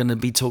when we're going to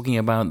be talking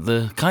about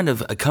the kind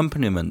of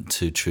accompaniment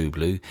to True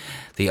Blue,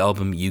 the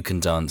album You Can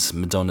Dance,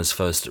 Madonna's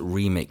first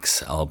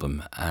remix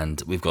album.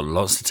 And we've got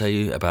lots to tell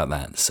you about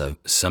that, so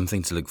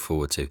something to look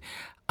forward to.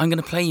 I'm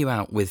going to play you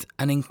out with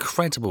an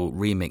incredible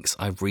remix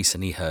I've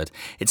recently heard.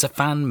 It's a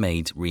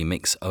fan-made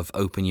remix of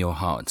Open Your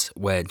Heart,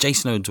 where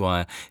Jason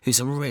O'Dwyer, who's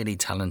a really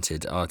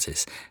talented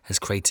artist, has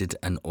created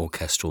an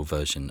orchestral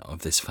version of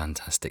this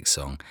fantastic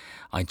song.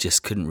 I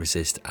just couldn't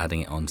resist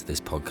adding it onto this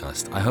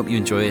podcast. I hope you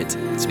enjoy it.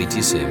 Speak to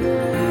you soon.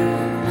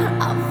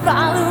 I'll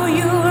follow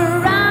you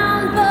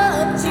around,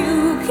 but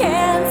you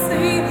can't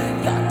see.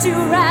 You're too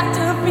wrapped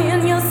up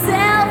in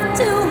yourself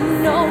to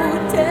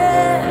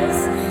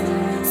notice.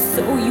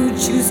 So you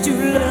choose to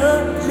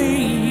look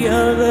the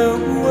other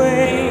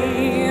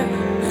way.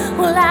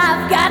 Well,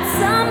 I've got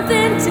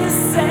something to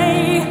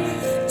say.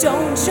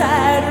 Don't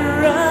try to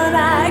run,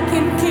 I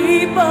can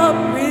keep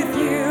up with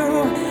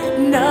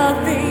you.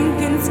 Nothing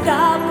can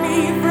stop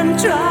me from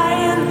trying.